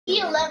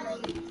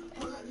11.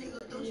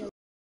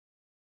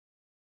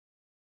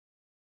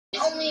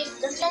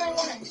 That's the only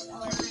one.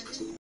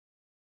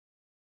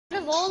 Out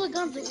of all the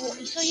guns, like,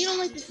 so you don't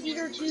like the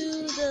Cedar 2,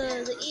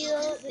 the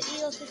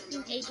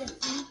EO16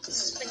 HSE,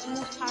 like the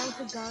most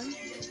powerful gun in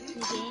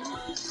the game?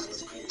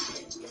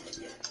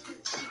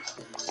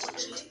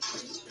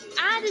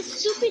 Ah, the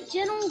stupid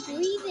General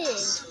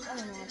Grievous! Oh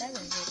no, that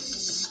was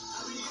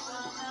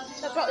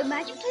it. But bro,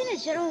 imagine playing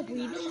as General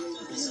Grievous, you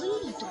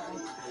literally die.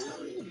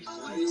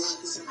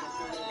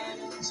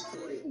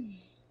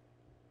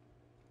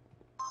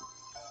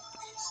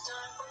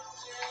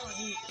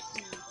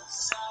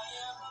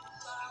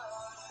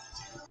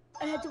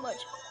 I had too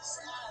much.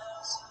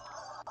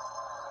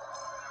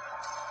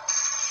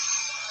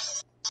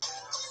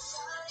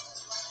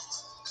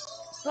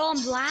 Bro,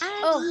 I'm lagging.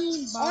 Oh,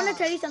 I want to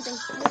tell you something,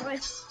 Leroy.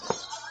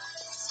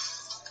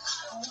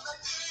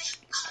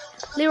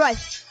 Leroy.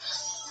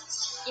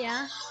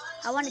 Yeah?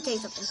 I want to tell you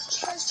something.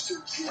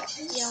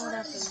 Yeah, what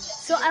happened?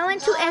 So I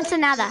went to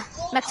Ensenada,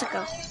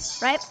 Mexico,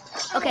 right?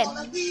 Okay.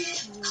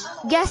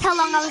 Guess how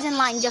long I was in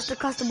line just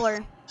across the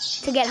border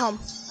to get home?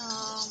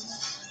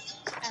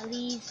 At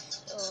least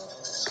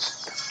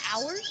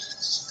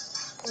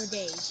hours or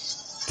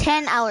days?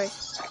 10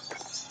 hours.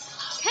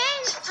 10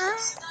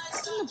 hours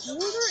in the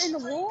border, in the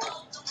wall?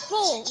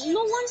 Bro,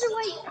 no wonder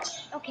why.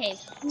 Okay,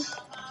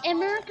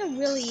 America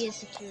really is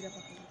secure.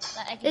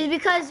 It's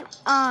because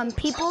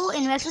people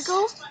in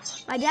Mexico.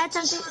 My dad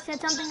said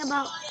something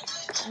about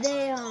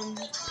the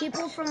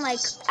people from like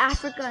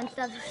Africa and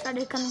stuff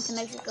started coming to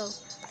Mexico.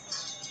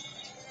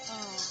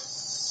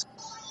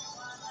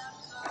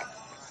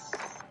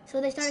 So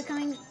they started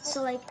coming.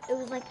 So like it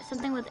was like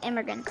something with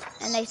immigrants,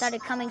 and they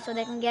started coming so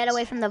they can get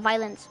away from the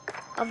violence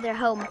of their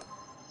home.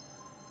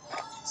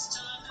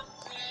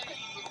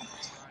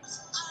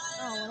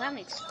 Oh, well, that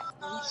makes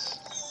sense.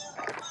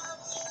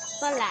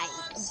 But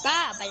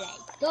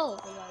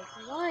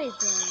why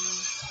then?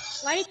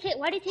 Why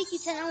did it take you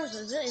 10 hours?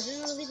 Is there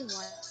no reason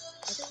why?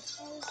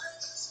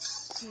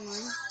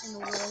 In the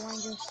war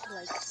line just to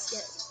like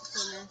get to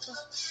America.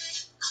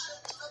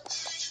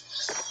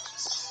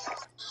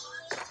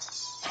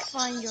 I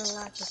find your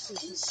lack of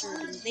faith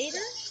disturbing,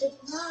 Vader.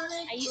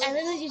 I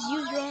literally just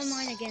used your own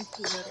line against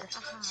you, Vader.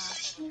 Haha.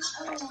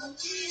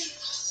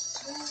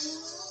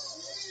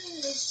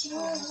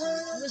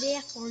 We're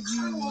there for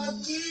you. We're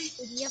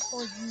there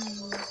for you.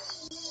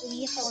 We're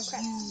there for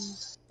you.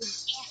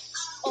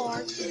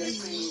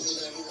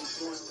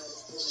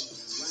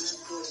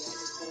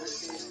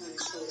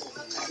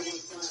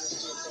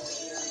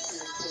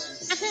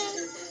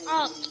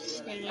 Oh,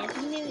 dang it.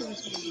 You knew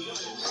this one.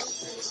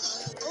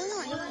 Oh no,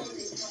 I don't.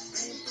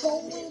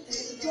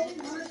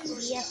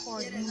 Yeah, for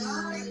you.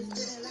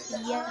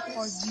 Yeah,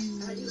 for you.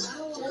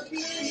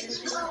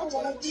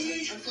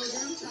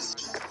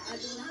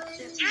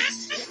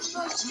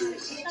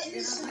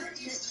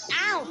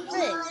 Ow,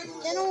 frick.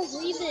 General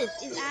Grievous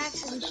is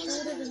actually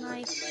shorter than I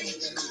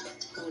expected.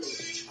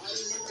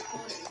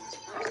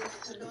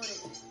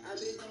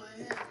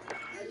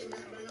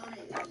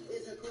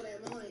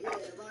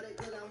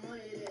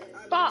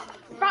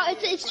 Bro,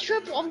 it's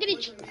triple. I'm getting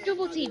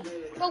triple team.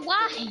 But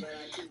why?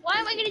 Why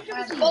am I getting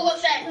triple team? What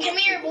was that? Come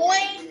here, boy.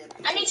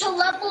 I need to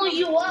level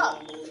you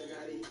up.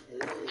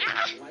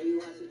 Ah!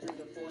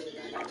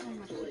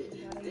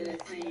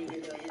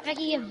 If I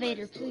can get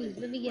Vader, please.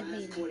 Let me get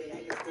Vader.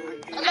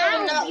 I'm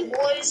leveling up,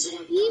 boys.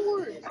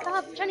 B-word.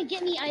 Stop trying to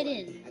get me,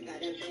 Aiden.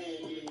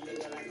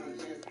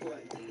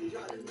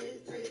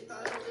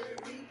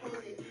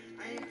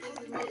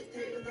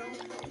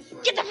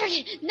 Get the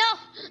freaking... No!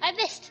 I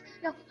missed!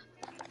 No.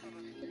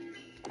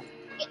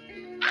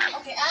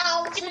 Okay,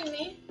 ow, what's hitting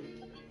me?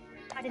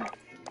 I didn't.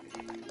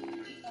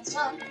 What's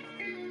up?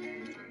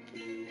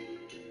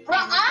 Bro, I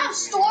have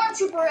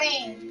Stormtrooper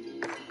aim.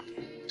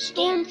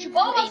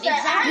 Stormtrooper aim,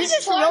 exactly. You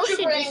just roasted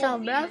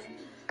yourself, bruv.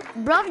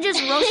 Bruv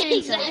just roasted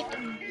himself.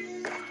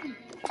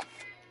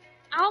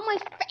 Ow, my...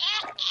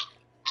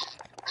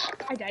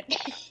 I died.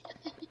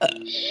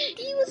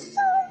 He was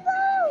so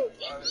low!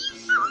 He's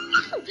so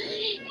low!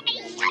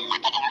 He's so low!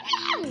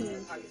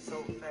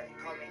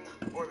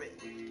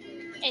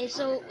 Hey,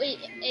 so, wait,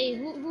 hey,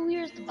 who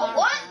here's the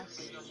battle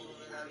pass?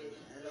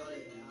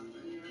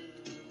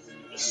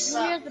 Who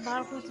here's the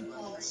battle pass in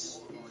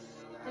place?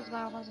 Where's the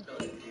battle pass in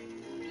place?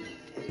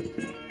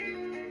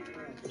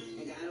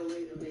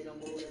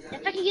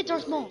 If I can get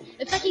Darth Maul!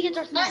 If I can get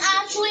Darth Maul! I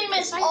actually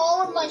missed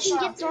all of my shots. If I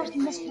can get Darth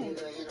Maul!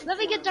 Let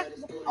me get Darth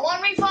Maul! I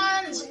want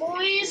refunds,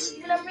 boys!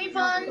 Get them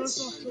refunds! Darth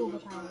Maul's too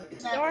overpowered.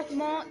 Darth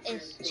Maul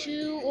is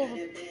too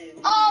overpowered.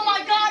 Oh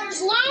my god,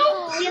 there's Luke!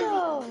 Oh,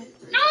 no!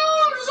 No,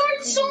 there's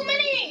already so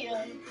many!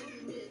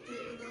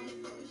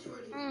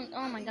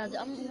 Oh my god,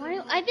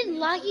 I've been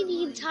lagging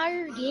the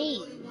entire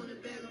game.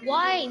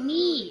 Why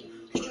me?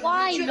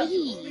 Why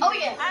me? Oh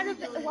yeah.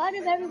 Why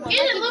did everyone? Eat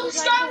it, Luke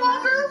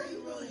Skywalker!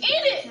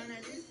 Eat it!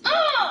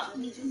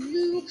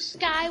 Luke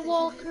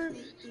Skywalker,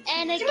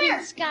 Anakin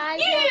Skywalker,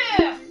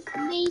 Yeah!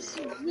 Mace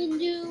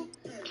Windu,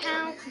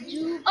 Count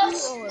Dooku.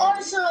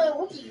 Us,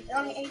 Wookiee,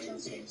 on the Asian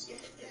space.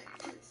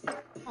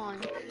 Oh on.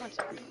 One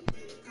second.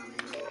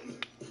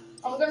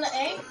 Are we gonna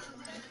A?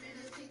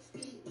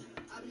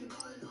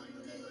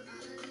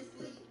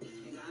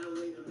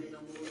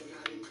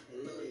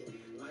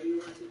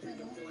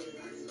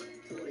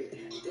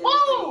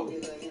 Whoa!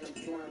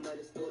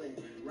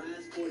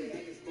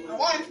 I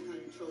won.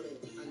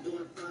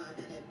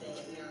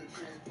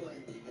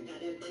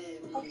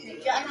 Okay,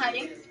 yeah, I'm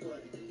hiding.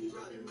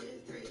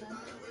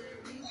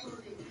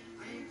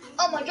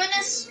 Oh my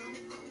goodness!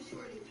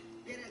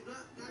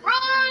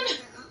 Run!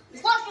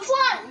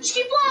 Fly! Just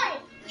keep flying!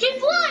 Keep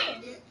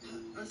flying!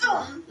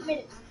 Oh, I made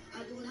it.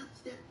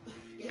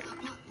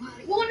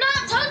 You're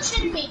not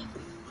touching me!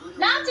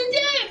 Not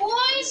today,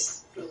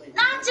 boys!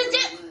 Not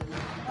today!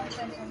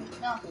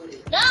 No.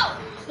 No!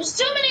 There's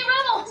too many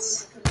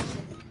rebels!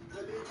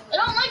 I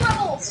don't like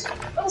rebels!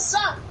 Rebels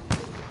suck!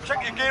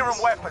 Check your gear and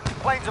weapons.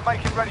 Planes are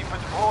making ready for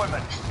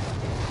deployment.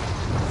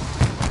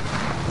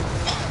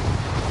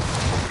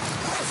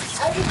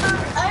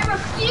 I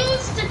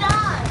refuse to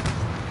die!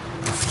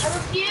 I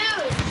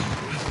refuse!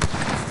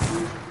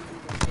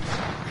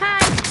 Hi.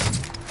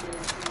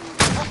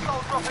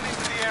 Hostiles dropping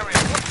into the area.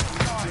 Watch the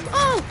skies.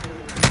 Oh!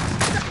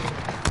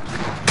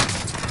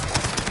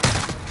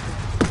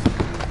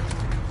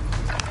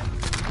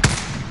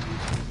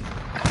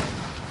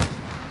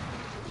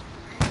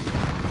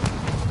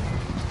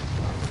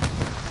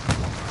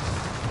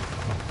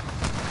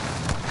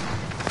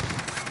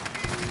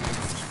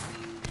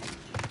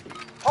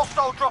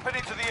 Hostile dropping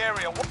into the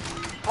area.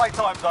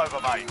 Playtime's over,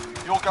 mate.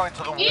 You're going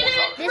to the war Eat zone.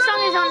 it! This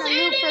song is on the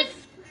Eat loop it!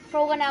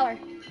 for 1 hour.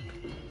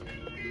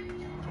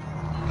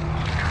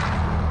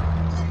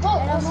 Whoa,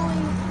 And I'm only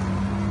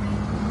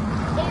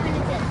 8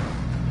 minutes in.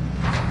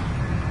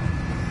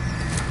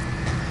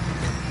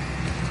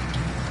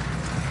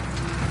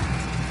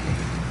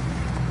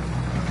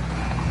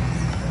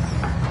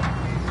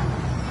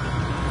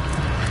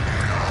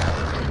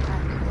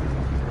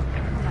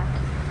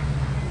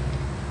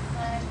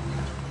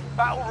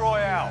 Battle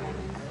Royale.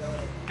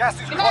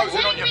 Gas is You're not closing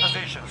on hitting your me.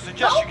 position.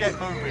 Suggest Nope. you get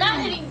moving. Not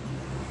hitting me.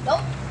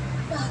 Nope.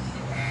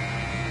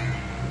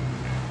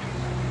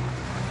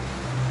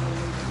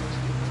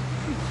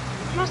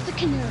 Across the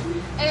canoe.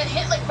 And it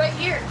hit like right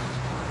here.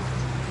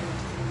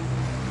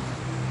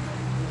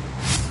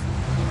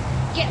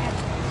 Get out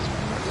of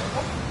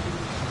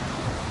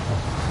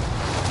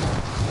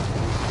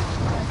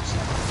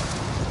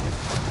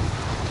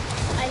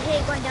I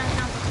hate going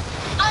downtown.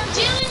 I'm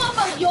dealing with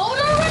a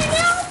Yoda right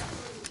now?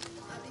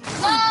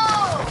 No!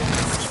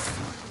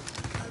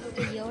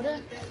 the Yoda.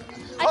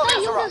 I Oh, thought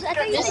that's you all was. I right.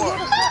 thought you Get said to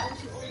work.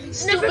 Yoda.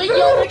 Stupid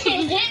Yoda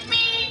can't hit me!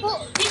 He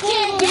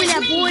can't Give me hit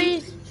that, me!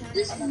 boys.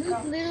 This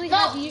literally No,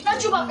 has you. not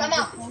Chewbacca, I'm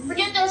out.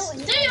 Forget this.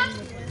 See ya!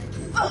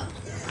 Ugh.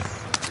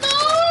 No!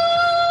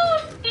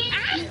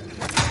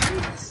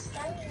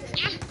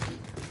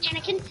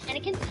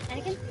 Anakin.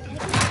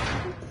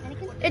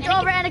 It's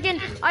over, Anakin.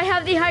 I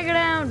have the high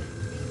ground.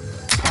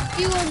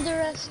 You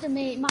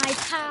underestimate my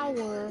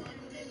power.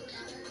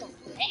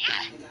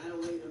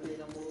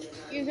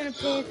 You're gonna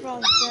pay for all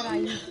the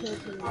Jedi you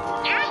killed today.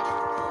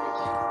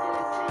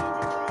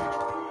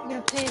 You're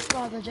gonna pay for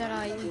all the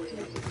Jedi you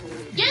killed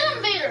today. Get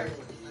him, Vader!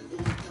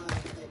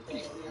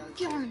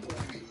 Get on.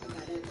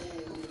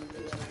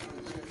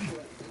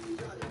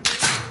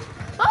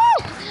 Oh!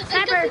 I got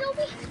Sniper.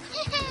 Kenobi.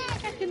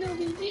 I got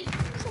Kenobi.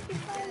 Second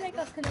time I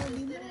got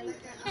Kenobi. Nice.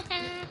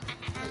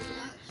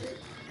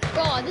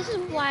 Bro, this is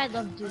why I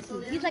love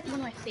Dooku. He's like one of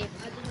my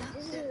favorites.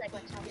 This is like my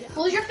top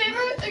Who's your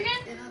favorite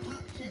again?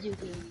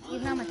 Dooku.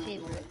 He's not my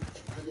favorite.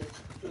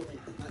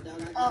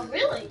 Oh,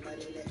 really?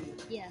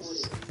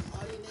 Yes.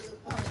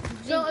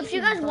 So if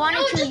you guys wanted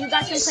No, to, just you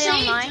guys can because play you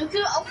say online.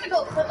 Dooku, I'm gonna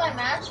go quit my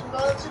match and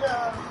go to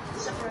the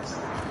separate.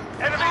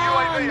 Enemy Oh,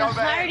 UAV no, I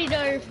overhead. already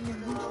know.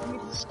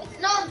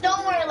 No,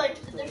 don't worry, like,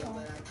 the different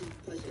one.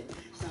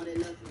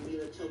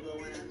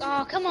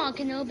 Oh, come on,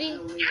 Kenobi.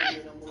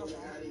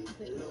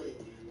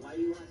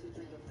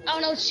 Oh,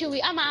 no, it's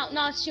Chewie. I'm out.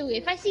 No, it's Chewie.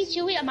 If I see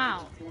Chewie, I'm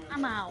out.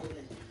 I'm out.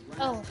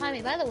 Oh,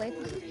 Jaime, by the way, if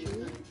you see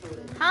Chewie,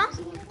 Huh?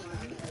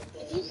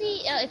 if you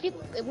see,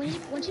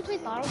 when she plays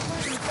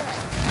Battlefront, you feel like,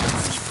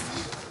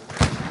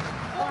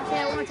 Say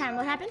that one more time.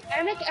 What happened?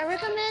 I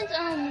recommend,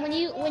 when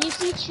you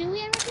see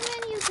Chewie, I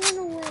recommend you going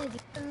away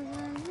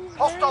because, he's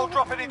Hostile very-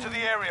 dropping into the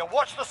area.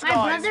 Watch the My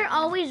skies. brother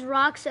always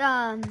rocks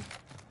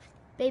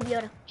Baby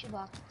Yoda.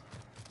 Chewbacca.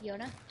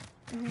 Yoda?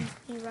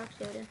 He rocks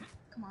Yoda.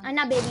 Come on.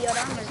 Not Baby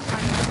Yoda. I'm gonna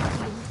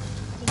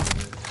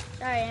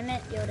Sorry, I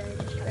meant Yoda.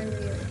 Just regular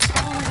Yoda.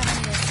 Oh my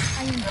god, I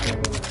am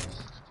curious.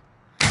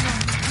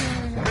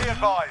 Be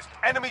advised.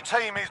 Enemy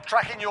team is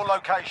tracking your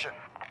location.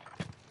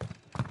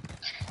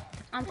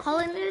 I'm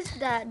calling this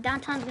that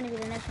downtown's gonna be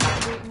the next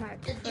one to be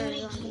marked. The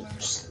duty for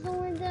teamers.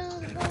 Going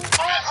down,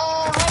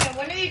 Jaime,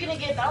 when are you gonna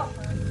get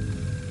Battlefront?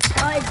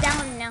 Oh, it's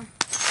down now.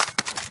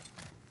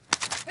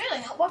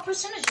 Really? What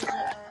percentage is it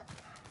at?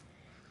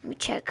 Let me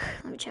check.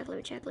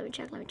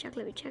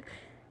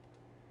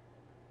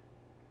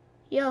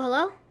 Yo,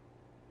 hello?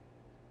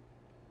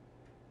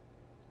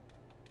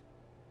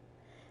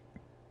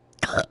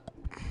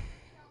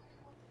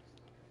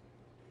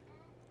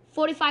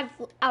 45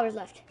 hours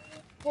left.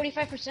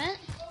 45%?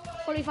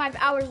 45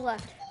 hours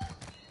left.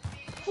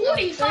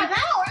 45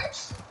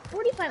 hours?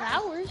 45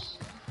 hours?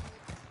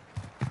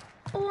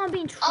 Oh, I'm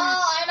being trapped.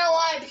 Oh, I know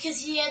why.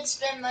 Because he had to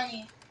spend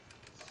money.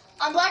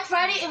 On Black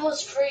Friday, it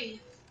was free.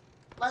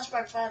 Last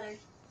Black Friday.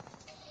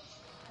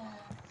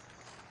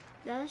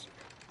 That's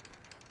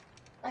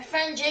My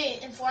friend Jay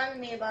informed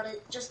me about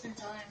it just in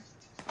time.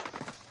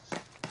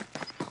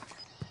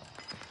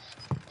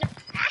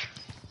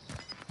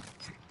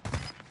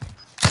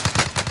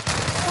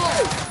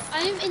 Oh,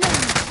 I'm in a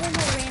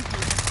normal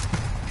rampage.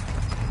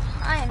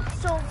 I am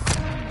so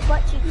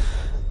butt cheeks.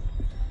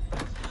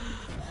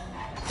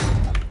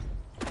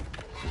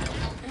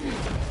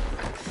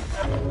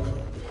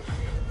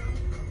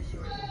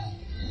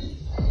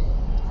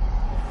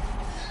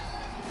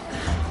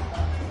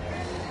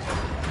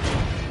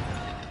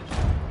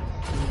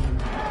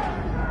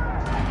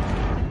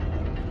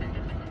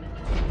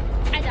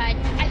 I died.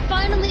 I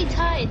finally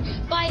died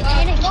by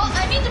Anakin. Well,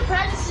 I need to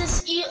practice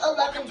this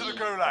Welcome to the E11D.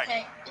 Gulag.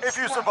 Okay. If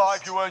you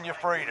survive, you earn your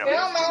freedom.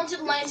 Barrel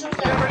mounted laser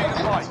Get ready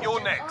to fight.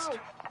 You're next.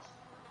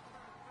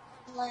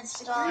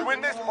 You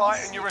win this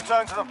fight and you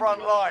return to the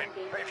front line.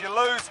 But if you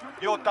lose,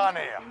 you're done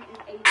here.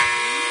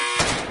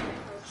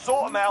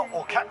 Sort them out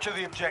or capture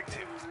the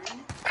objective.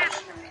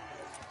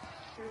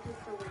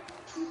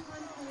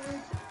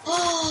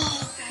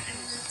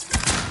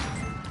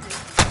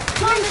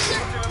 Looking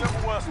a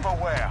little worse for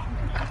wear.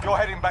 You're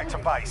heading back to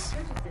base.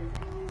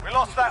 We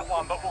lost that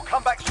one, but we'll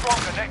come back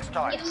stronger next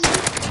time.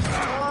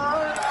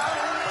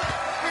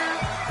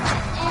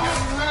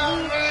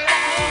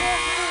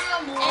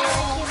 Anakin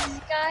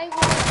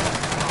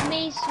Skywalker,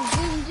 Mace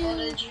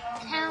Windu,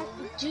 Count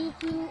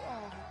Dooku.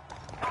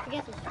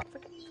 Forget this.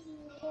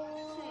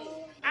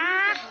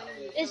 Ah!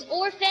 It's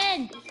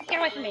Orphan! Get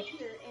away from me.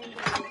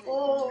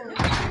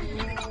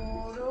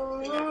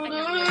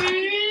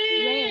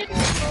 Red.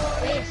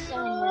 Red is so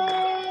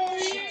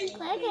annoying.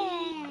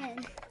 Again.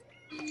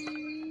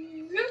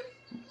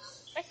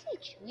 If I see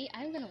Chewie,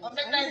 I'm gonna I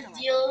bet that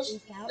deals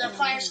the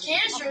fires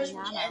canisters. No,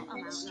 I'm out.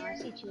 No, I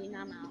see Chewie. No,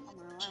 I'm out.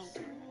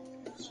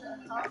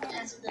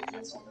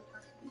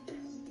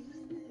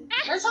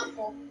 That's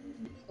helpful.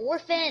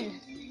 Orphan.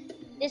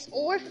 It's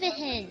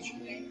Orphan.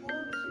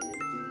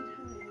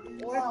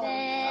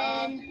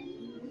 Orphan.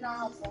 Not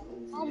helpful.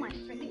 Oh my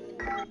freaking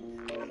god.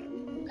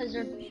 Because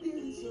they're.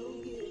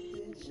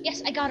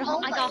 Yes, I got a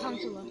I got Han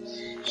Solo.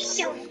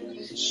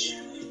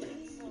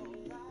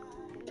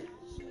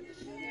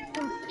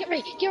 Get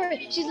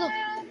ready, she's low.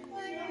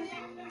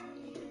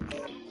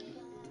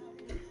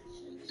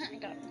 I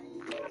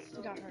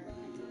got her.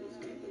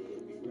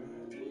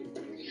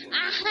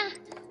 Ah!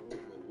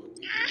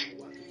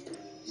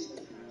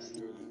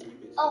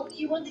 Oh,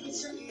 he wanted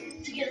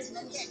to get his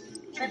medicine.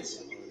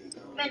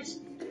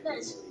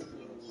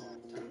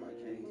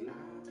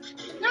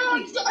 No,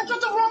 I got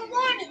the wrong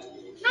one.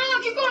 No,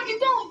 keep going.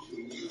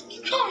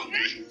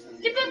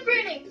 Keep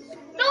upgrading.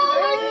 No,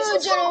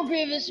 General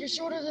Grievous, you're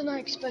shorter than I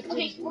expected.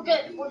 Okay, we're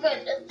good.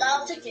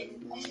 I'll take it.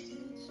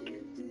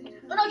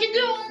 But I can do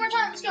it one more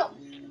time. Let's go.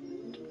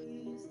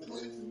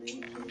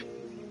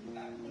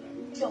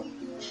 Go.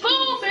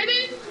 Boom, baby.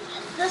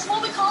 That's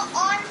what we call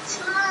on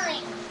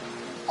time.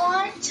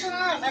 On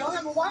time. I don't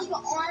have a watch,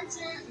 but on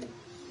time.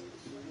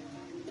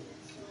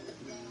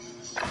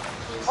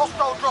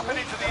 Hostile dropping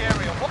into the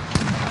area.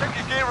 Check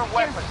your gear and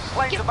weapons.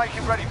 Planes are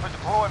making ready for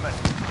deployment.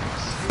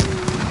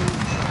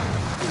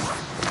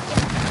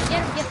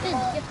 Get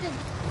Finn.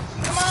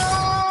 Come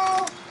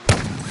on.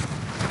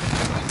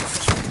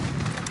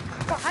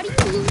 Bro, how do you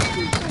lose to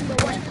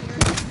someone?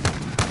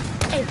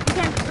 Hey, you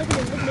can't look at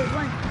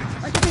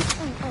this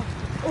one.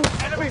 Oh.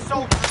 Enemy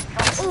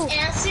soldiers incoming.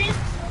 Acid.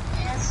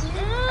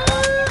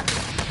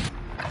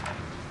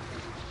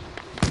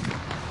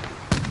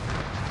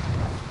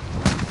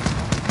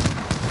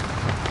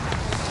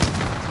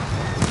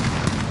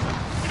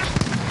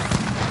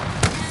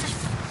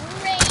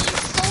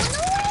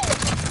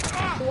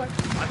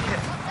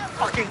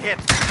 Fucking hit.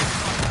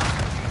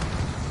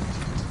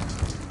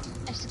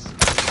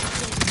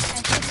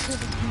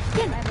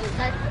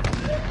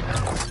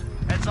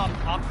 Heads up.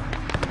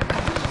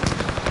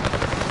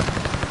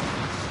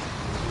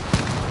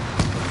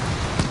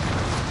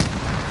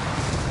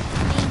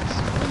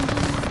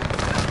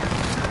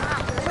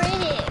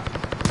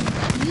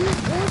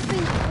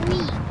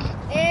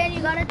 And you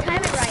gotta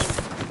time it right.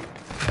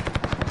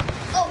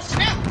 Oh,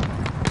 snap.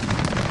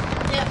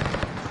 Yeah.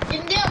 Get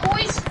him down,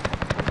 boys.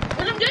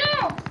 Put him down.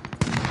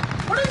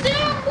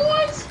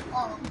 Boys.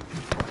 Oh.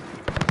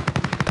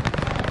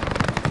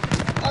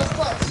 That was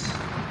close.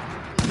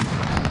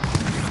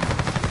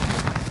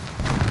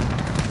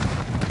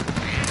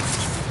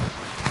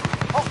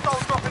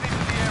 Hostiles dropping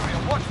into the area.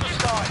 Watch the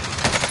skies.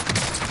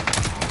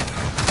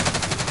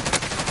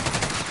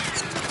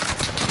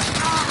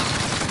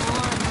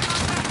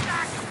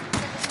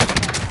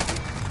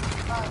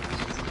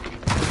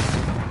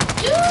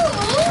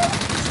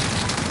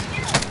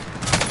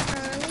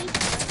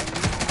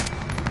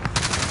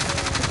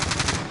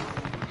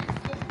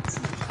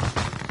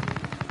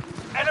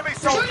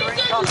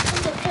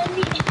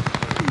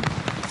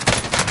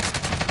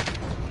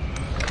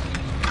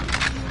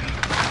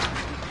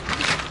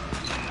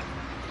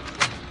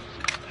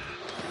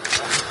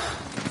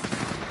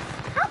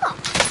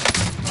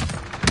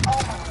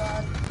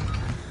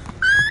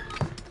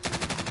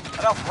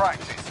 Enough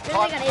practice. Then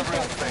Time they got for 8 the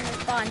real kills thing. and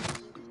it's fun.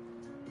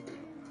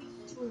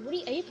 Wait,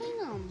 what are you playing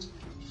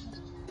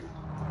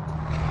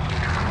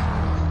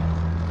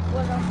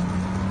Warzone.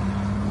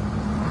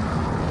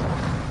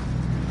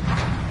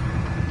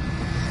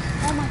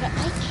 Oh my god,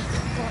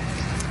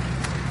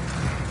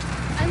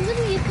 I'm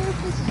literally at 4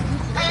 places.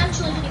 I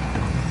actually think.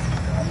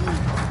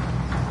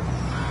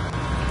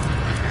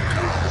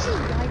 This is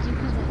why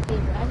Dooku is my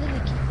favorite. I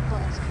literally can't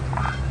bust.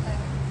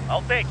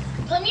 I'll take it.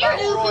 Come here,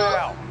 Battle Dooku.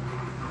 Royale.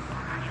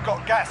 You've got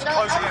gas You know,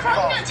 closing I'm in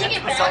probably gonna fast. take Get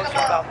it to the back zone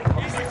about.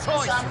 you're Easy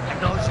choice.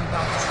 Technology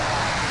bounty.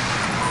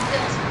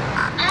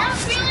 I have a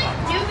feeling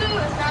Dooku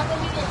is not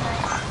gonna be a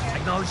nice character.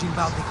 Technology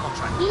bounty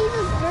contract. He's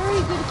a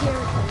very good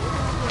character.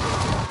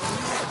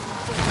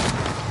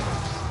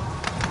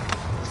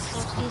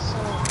 He's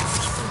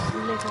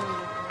literally.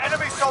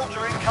 Enemy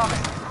soldier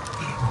incoming.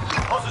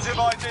 Positive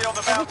ID on the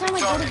Every bounty time I go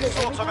to target. this,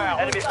 Sort them out.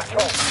 Enemy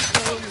patrol.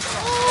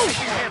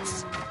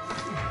 Hits.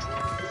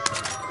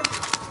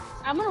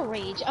 I'm gonna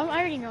rage. I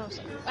already know.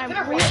 I'm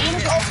You're rage.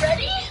 raging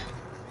already?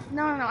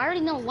 No. I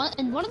already know.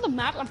 In one of the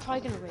maps, I'm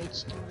probably gonna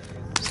rage.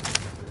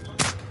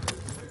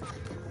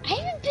 I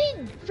haven't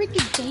been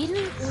freaking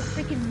Vader or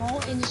freaking Maul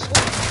in so long.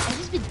 I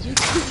just been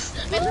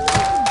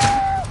Dooku.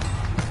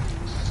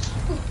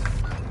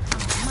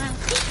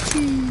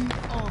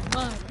 Oh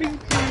my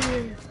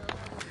pinky.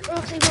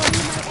 Roxy, roll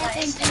me my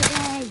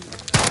FMPA.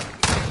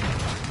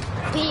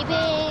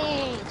 Baby,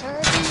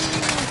 turkey.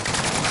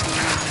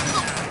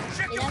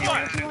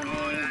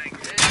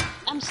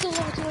 I'm still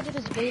over 200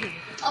 as Vader.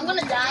 I'm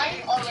gonna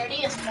die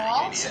already as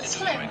Maul, so it's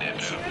gonna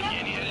embarrass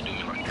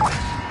Lord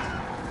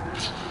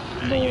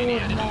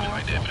Maul.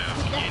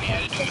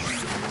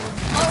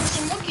 Oh,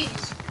 some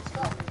rookies.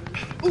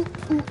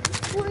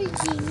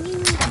 Breaking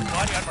news.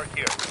 Body armor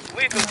here.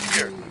 Lethal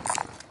here.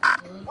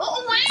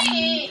 Oh,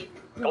 wait!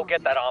 Go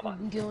get that armor.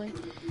 I'm going.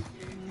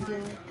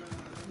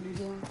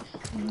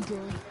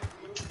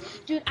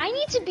 Dude, I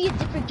need to be a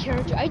different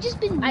character. I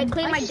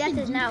claim my death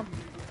is now.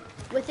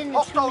 Within the 2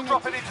 Hostile minutes.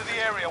 dropping into the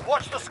area.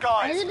 Watch the I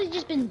skies. literally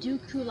just been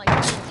Dooku like the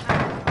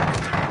entire.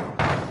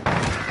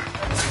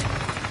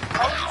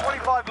 Only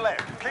 25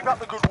 left. Keep up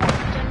the good work.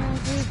 General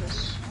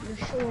Grievous, you're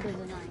shorter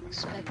than I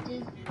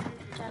expected.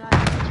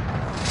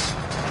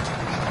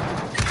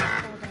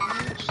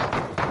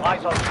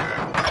 Eyes on.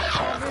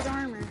 Shattered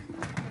armor.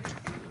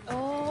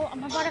 Oh,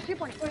 I'm about a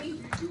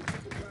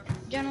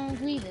 3.8. General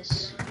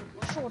Grievous,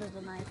 shorter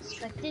than I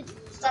expected.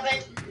 Stop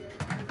it.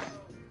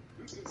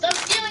 Stop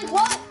stealing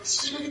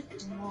quotes!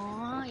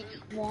 Why?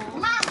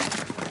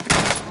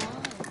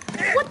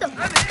 What the? Okay,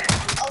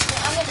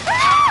 I'm gonna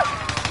die.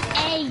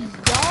 Hey,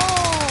 yo!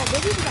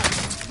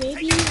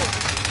 Baby.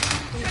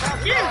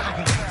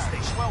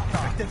 Well done.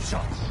 Effective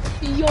shot.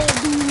 Yo,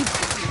 dude,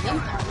 the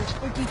Empire is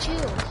pretty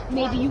chill.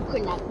 Maybe you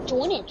could like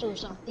join it or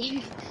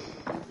something.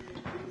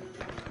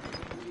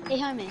 Hey,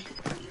 hi, man.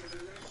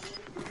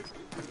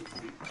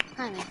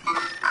 Hi, man.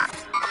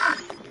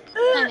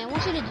 Hi, man. I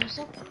want you to do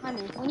something. Hi,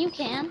 man. When you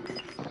can,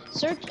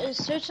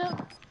 search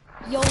up.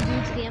 Yo,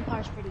 dudes, the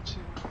Empire's pretty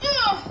chill.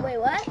 Wait,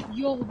 what?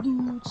 Yo,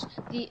 dudes,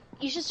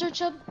 you should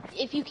search up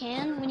if you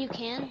can. When you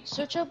can,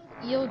 search up.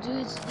 Yo,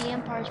 dudes, the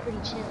Empire's pretty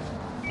chill.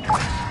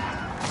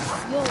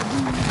 Yo,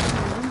 dudes,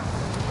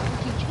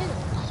 pretty chill.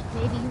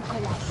 Maybe you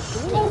could like do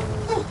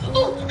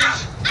it.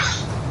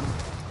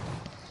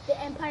 The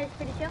Empire's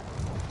pretty chill?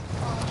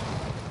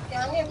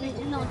 Yeah, I'm gonna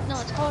be No,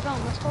 it's called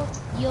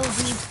Yo,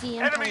 dudes, the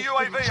Empire's Enemy pretty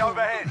UAV chill.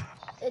 overhead.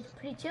 It's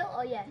pretty chill?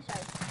 Oh, yeah,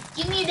 sorry.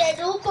 Give me that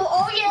Dooku.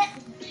 Oh, yeah.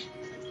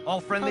 All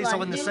friendlies Hold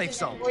are on. in the Give safe me that,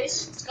 zone.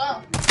 boys. Let's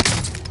go.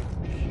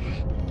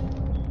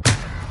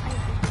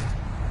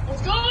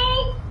 Let's go!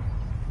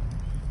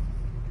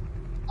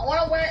 I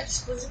want to wear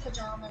exquisite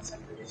pajamas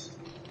after this.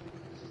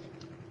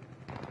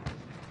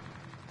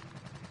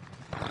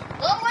 No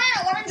way!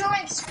 I want to join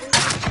exquisite.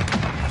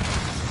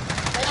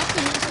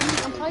 Actually,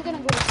 I'm probably gonna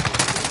go to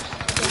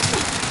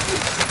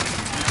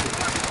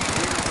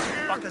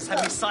Fuckers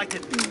have me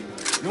sighted.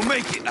 You'll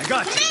make it. I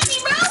got Come you. at me,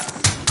 bro!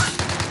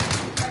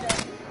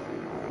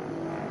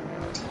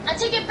 I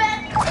take it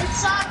back. It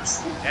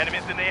sucks.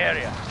 Enemies in the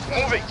area.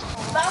 Moving.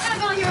 But I'm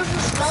gonna go here for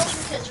spells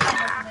because what am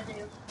I gonna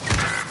do?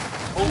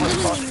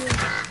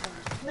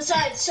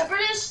 Besides,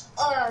 separatists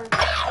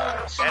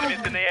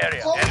Enemies in the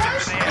area. Clone Enemies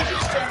Wars? in the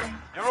area.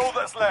 You're all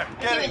that's left.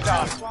 Get it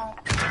done. Alright,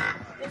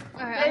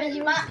 I'm gonna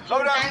do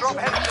Low down drop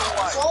heading your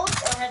way. Assault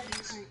or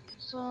heavies?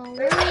 So,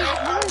 where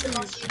are these?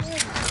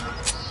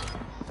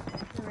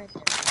 Right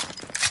there.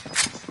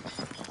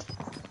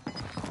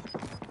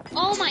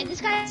 Oh my,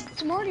 this guy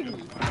smarted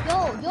me.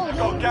 Yo,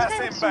 Got this gas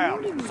guy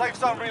smarted inbound. me. Safe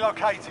zone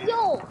relocated.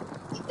 Yo,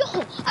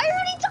 I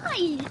already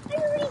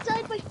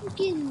died by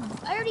freaking,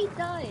 I already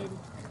died.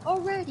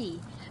 Already.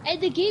 And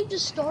the game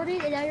just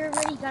started and I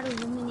already got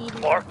eliminated.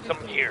 Mark them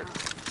here.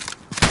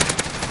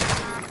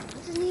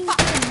 This isn't even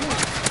fucking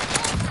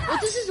Luke.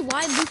 But this is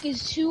why Luke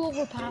is too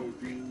overpowered.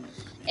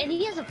 And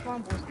he has a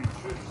farm boy.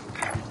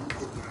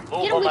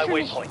 Move Get on away my from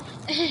me. waypoint.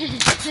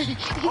 He's like,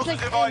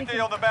 Positive ID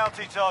on the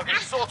bounty target.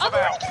 Sort them I'm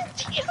out.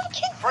 already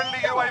gonna Friendly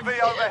UAV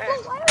overhead. I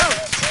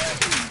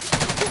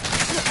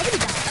already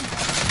died.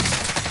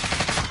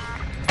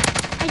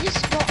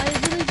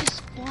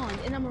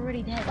 I'm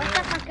already dead. What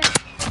the fuck?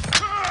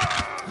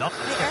 Not I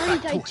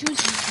already died 2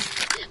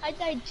 times. I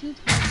died 2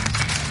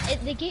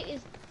 times. The game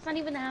is not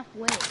even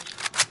halfway.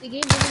 The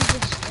game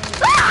doesn't just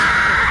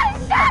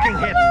fucking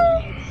hit.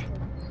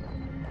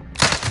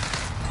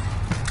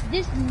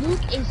 This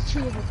nuke is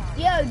too overpowered.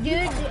 Yo,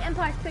 dude, the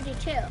Empire's pretty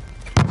chill.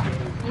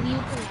 Maybe you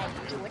can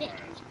like do it.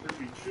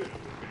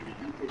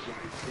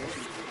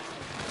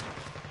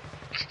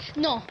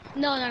 No.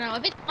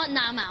 If it,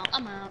 no, I'm out.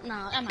 I'm out. No,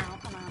 I'm out.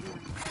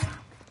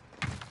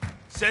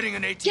 Setting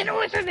an 18. Get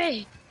away from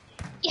me!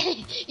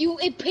 You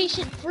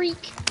impatient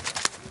freak!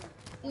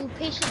 You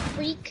impatient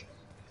freak!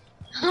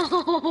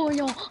 Oh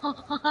no!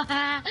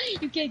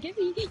 You can't get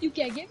me! You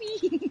can't get me!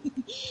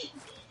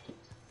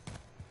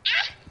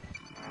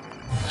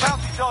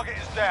 Bounty target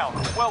is down.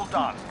 Well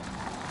done.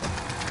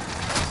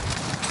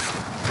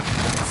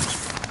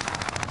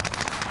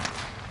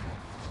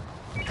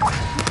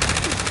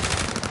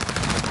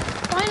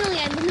 Finally,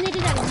 I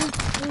eliminated that weak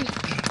freak.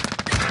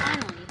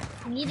 Finally,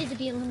 he needed to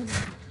be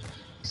eliminated.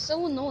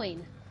 So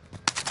annoying.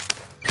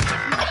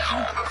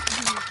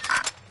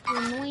 You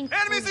annoying.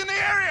 Enemies in the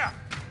area!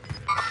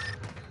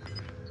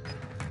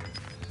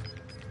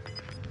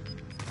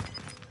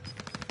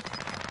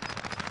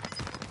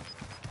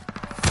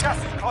 Gas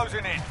is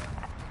closing in.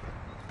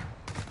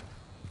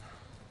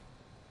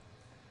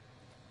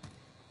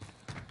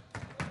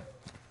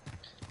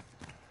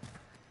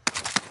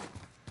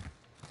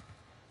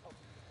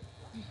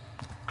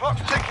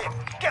 Clock's ticking.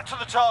 Get to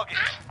the target.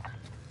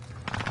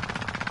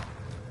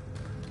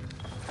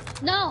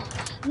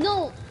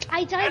 No,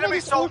 I died by Enemy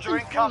this soldier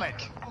orphan incoming.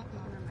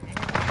 freak.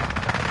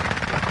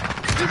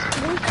 This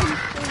orphan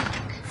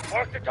freak.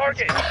 Mark the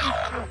target.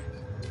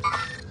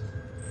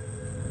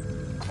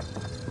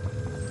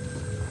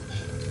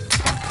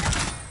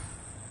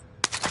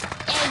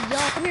 Hey, yo,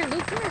 come here,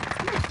 Luke, come here.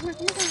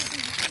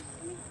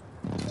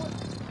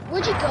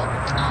 Where'd you go?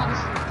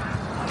 Obviously.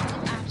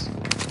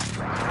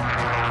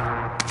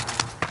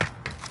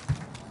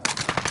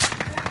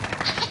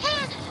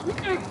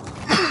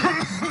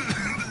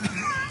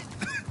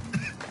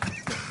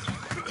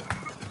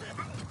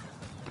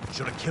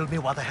 Should have killed me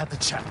while they had the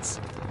chance.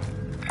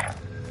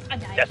 I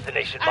died.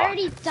 Destination I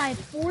already died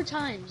 4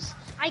 times.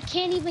 I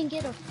can't even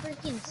get a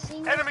freaking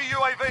single. Enemy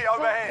UAV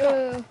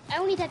overhead. I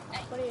only died. I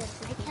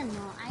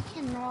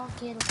cannot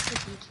get a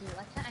freaking kill.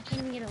 I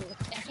can't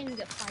even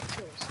get 5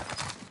 kills.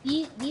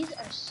 These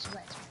are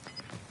sweats.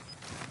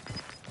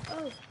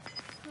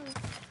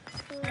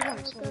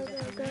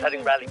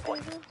 Setting rally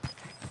point.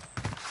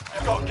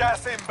 You've got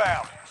gas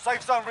inbound.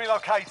 Safe zone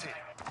relocated.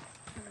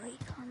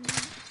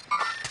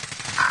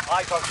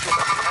 Eyes on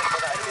sugar.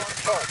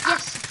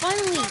 Yes,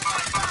 finally!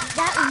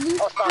 That loot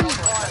freak.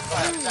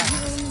 Finally, he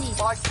eliminated.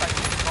 Buy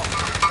station.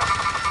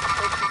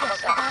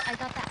 Yes, I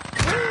got that.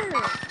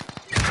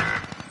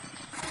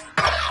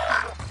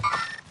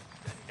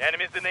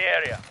 Enemies in the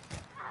area.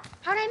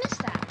 How did I miss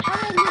that? How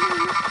did I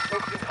literally miss that?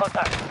 Troops in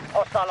contact.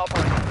 Hostile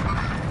operator.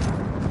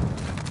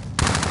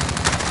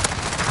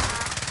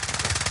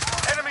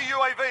 Enemy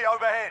UAV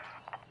overhead.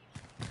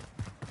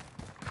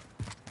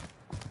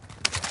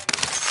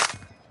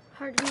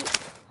 Heartbeat.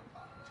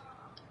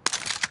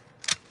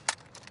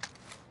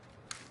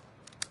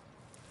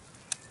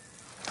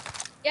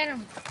 Get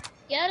him.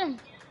 Get him.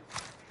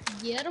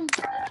 Get him.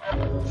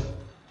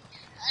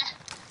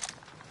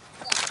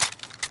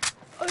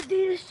 Are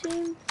they the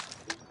same?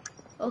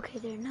 Okay,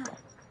 they're not.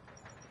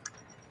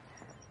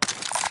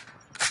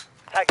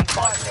 Tagging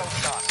Fire fire. sale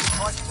done.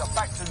 Prices are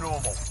back to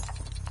normal.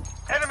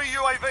 Enemy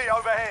UAV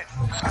overhead.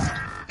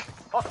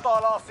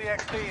 Hostile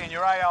RCXD in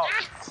your AO.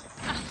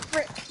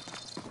 Frick.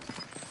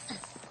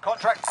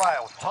 Contract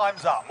failed.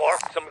 Time's up. Mark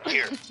some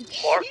gear.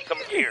 Mark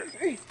some gear.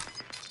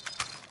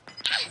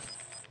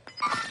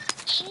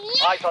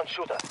 Eyes on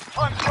shooter.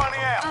 Time's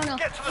running out. Oh no.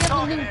 Get to We the have a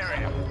target Luke.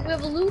 area. We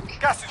have a Luke.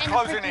 Gas is and a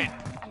closing freaking- in.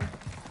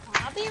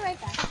 I'll be right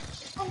back.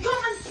 I'm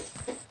coming.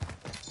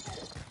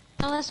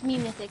 Oh, that's me,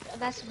 Mythic.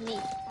 That's me.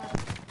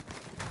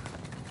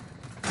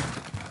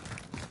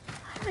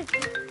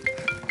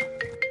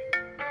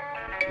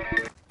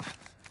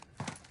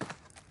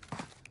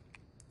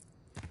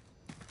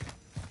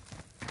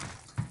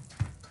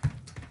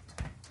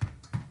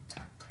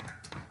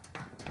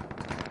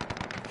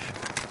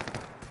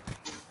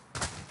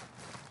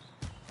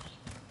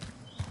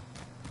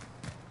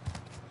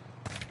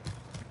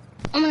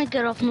 I'm gonna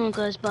get off more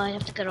guys, but I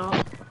have to get off.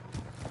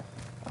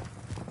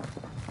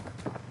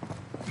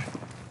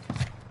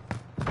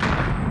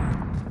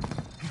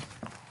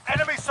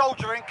 Enemy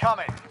soldier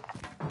incoming.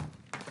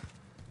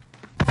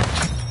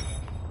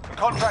 The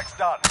contract's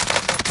done.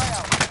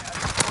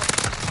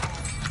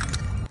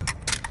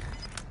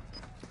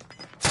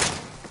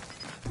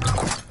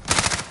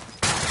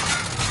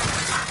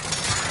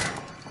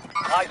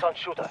 Eyes on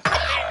shooter.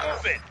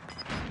 Move it.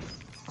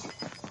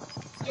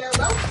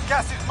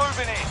 Gas is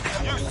moving in.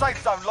 New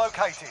safe zone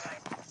located.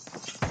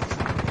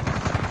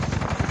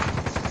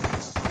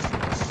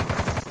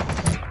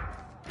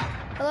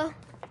 Hello?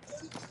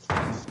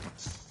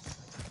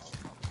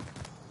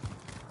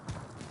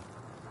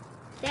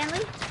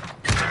 Stanley?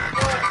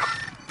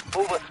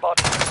 Moving. Nova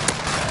spotted.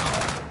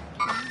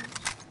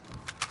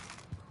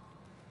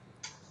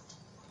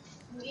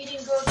 I'm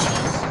eating grilled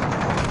cheese.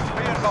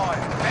 Be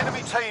advised,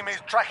 enemy team is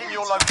tracking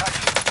your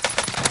location.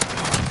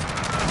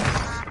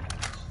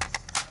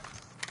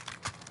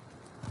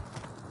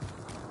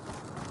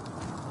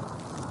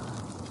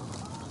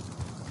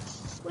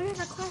 Where's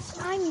the class?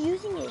 I'm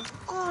using it.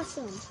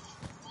 Awesome.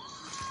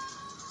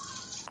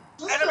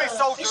 Enemy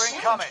soldier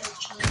incoming.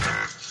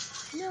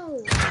 No.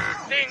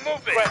 Seeing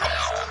movement.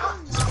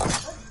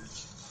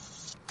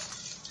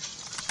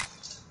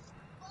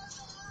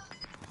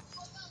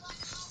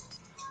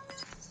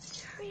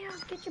 Hurry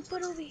up. Get your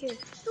butt over here.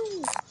 No.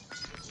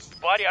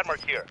 Body armor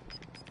here.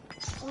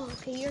 Oh,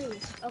 okay. You're here.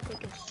 Okay,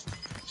 good.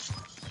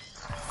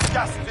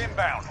 Gas is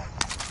inbound.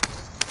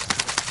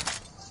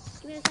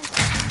 Give me the time.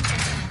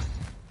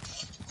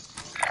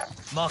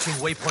 Marking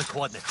waypoint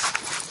coordinates.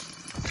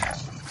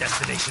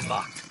 Destination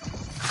marked.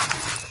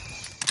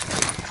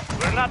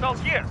 We're not all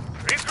here.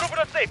 Regroup in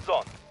a safe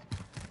zone.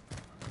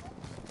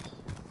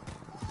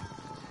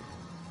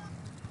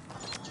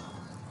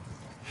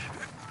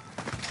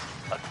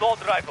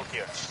 Assault rifle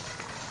here.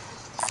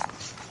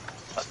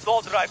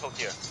 Assault rifle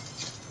here.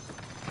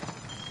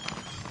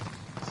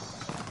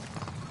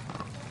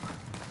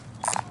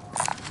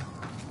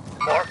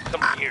 Mark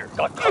some gear.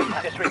 Got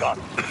close. Disregard.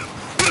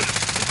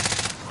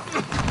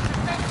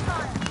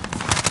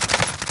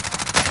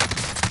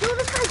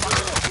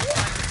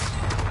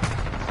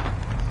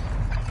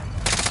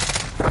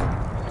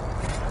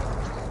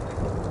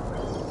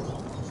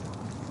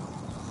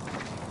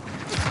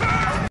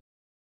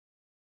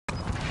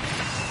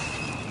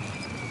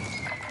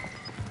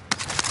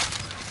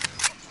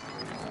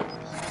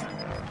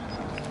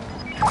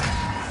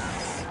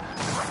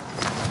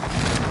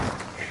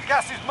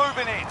 Gas is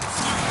moving in.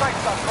 Safe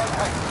zone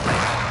located.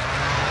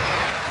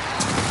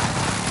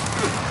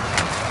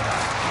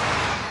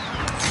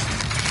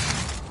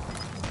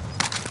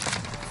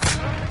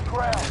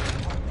 Ground.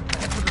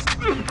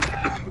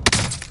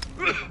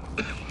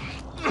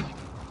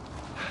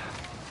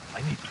 I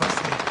need first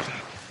aid.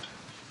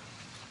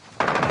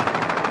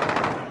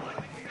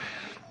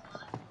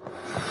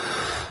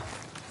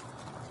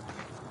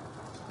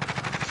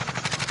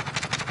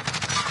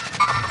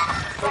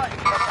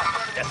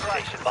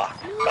 Destination marked.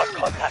 Got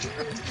contact.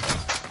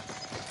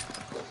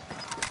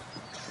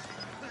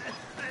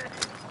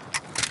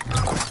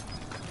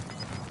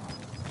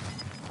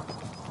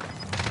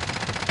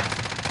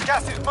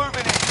 Gas is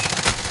moving in.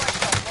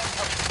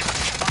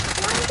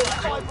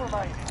 Five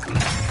remaining.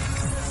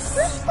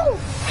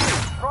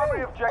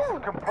 Primary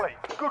objective complete.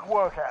 Good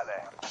work out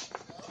there.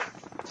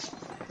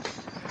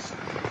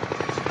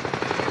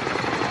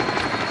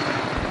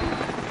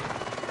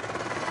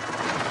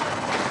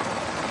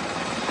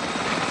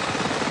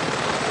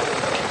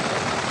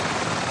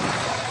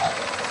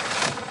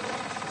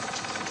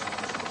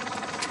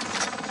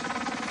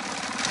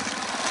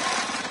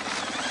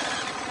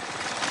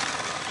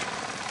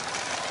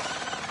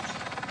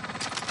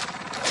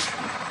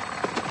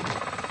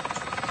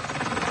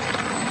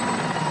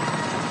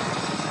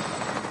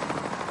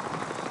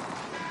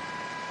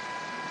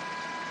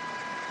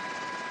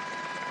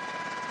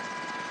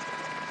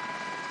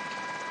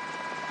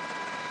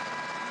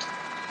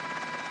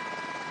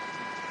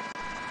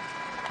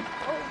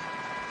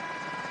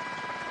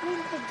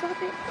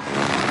 Drop it.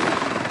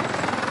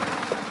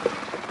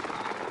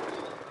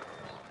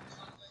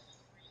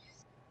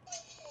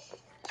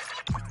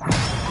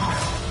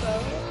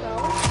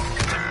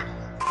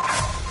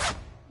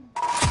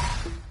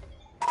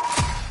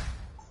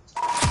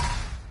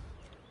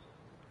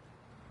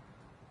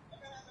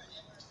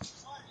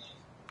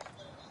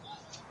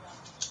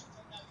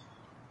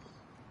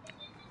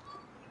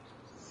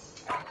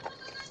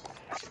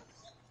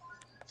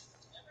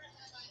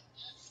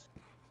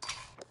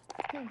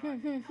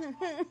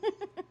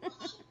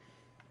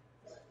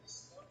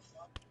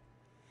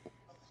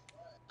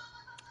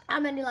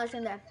 I'm ending live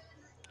stream there.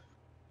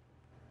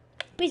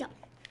 Peace out.